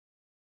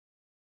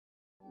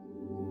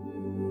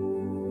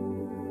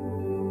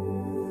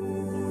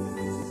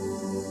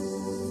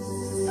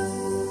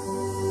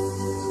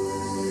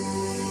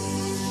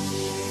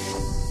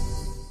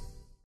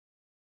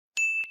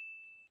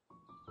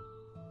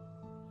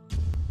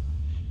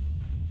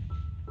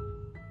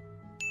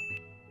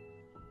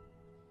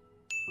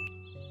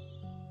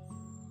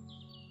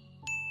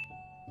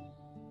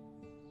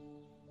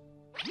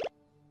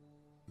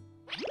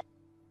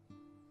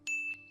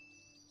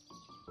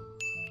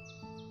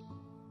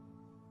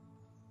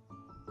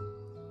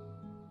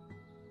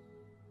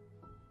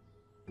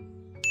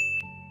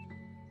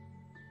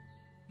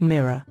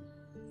Mirror.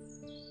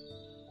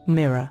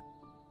 Mirror.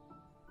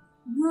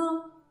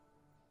 Gương.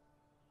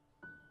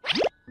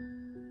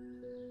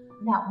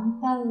 Động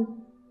từ.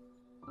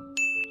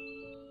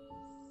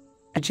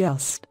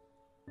 Adjust.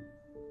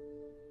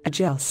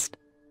 Adjust.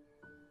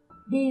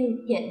 Điều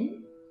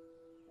chỉnh.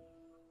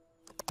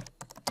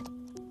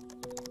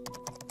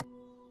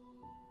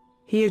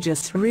 He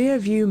adjusts rear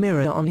view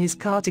mirror on his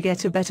car to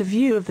get a better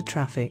view of the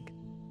traffic.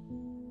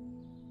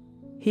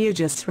 He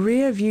adjusts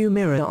rear view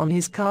mirror on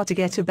his car to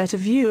get a better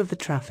view of the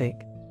traffic.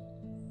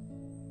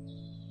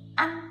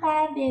 Anh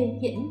ta điều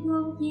chỉnh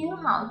gương chiếu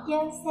hậu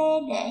trên xe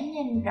để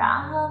nhìn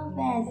rõ hơn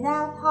về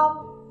giao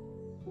thông.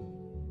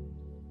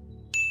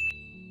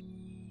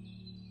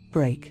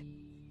 Break.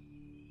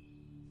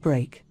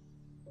 Break.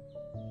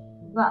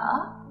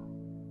 Vỡ.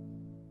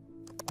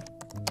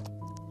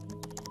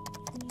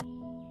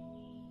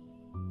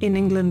 In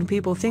England,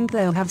 people think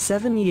they'll have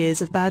 7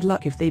 years of bad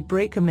luck if they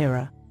break a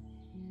mirror.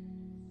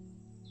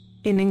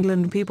 In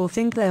England, people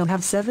think they'll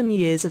have 7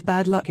 years of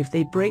bad luck if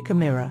they break a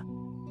mirror.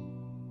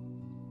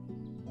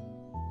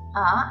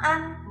 Ở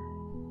Anh,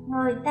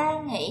 người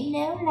ta nghĩ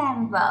nếu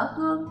làm vỡ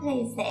gương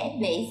thì sẽ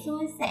bị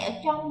xui xẻo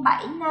trong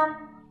 7 năm.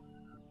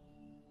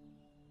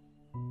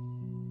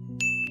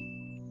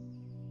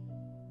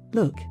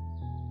 Look.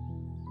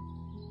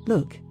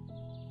 Look.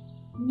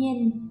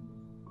 Nhìn.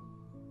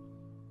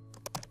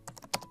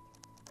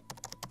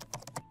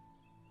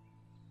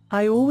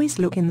 I always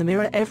look in the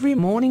mirror every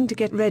morning to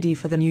get ready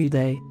for the new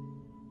day.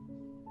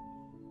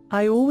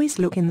 I always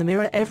look in the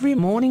mirror every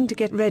morning to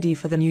get ready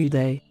for the new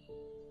day.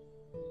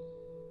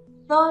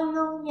 Tôi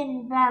luôn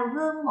nhìn vào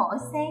gương mỗi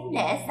sáng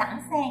để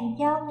sẵn sàng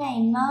cho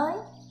ngày mới.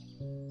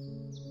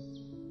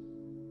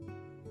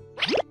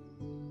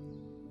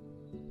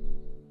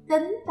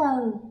 Tính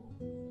từ.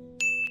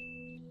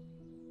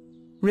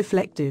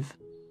 Reflective.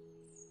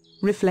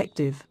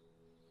 Reflective.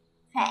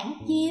 Phản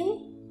chiếu.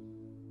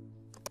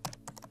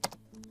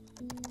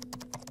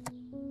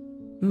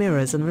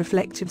 Mirrors and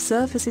reflective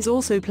surfaces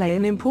also play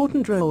an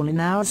important role in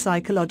our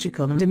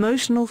psychological and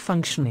emotional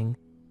functioning.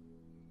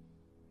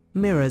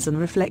 Mirrors and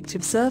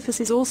reflective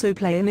surfaces also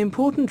play an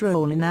important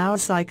role in our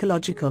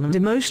psychological and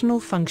emotional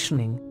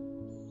functioning.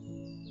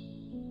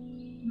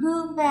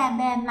 Gương và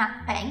bề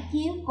mặt phản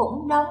chiếu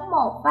cũng đóng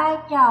một vai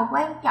trò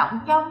quan trọng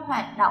trong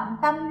hoạt động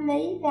tâm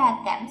lý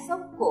và cảm xúc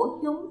của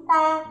chúng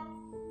ta.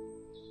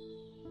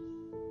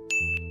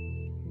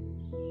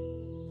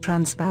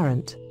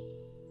 Transparent.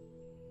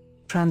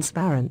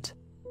 Transparent.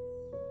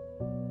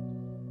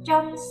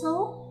 Trong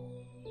suốt.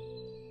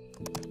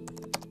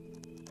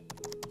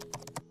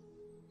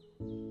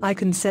 I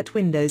can set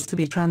windows to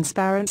be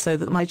transparent so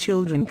that my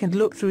children can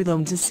look through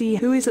them to see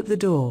who is at the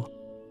door.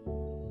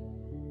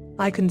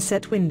 I can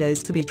set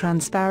windows to be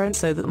transparent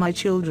so that my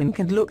children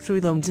can look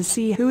through them to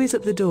see who is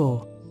at the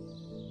door.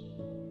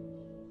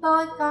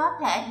 Tôi có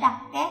thể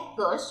đặt các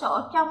cửa sổ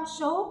trong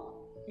suốt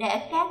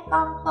để các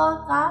con tôi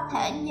có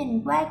thể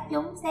nhìn qua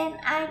chúng xem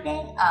ai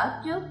đang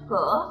ở trước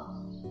cửa.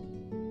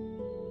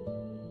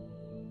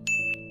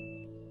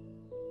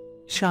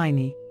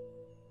 Shiny.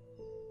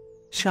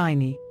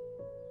 Shiny.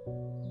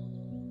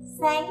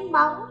 Sáng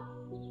bóng.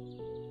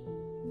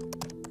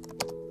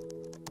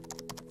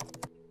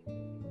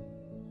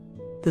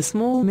 The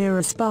small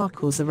mirror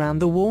sparkles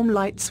around the warm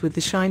lights with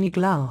the shiny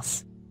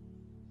glass.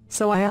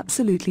 So I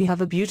absolutely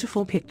have a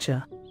beautiful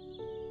picture.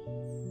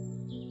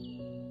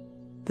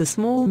 The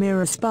small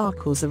mirror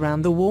sparkles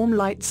around the warm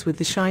lights with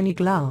the shiny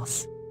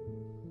glass.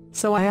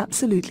 So I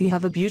absolutely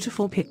have a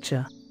beautiful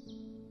picture.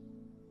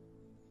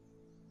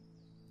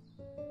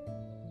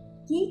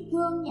 Chiếc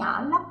gương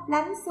nhỏ lấp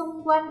lánh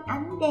xung quanh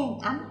ánh đèn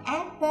ấm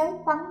áp với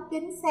tấm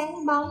kính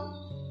sáng bóng.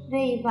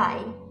 Vì vậy,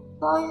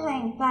 tôi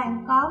hoàn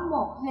toàn có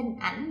một hình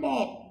ảnh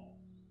đẹp.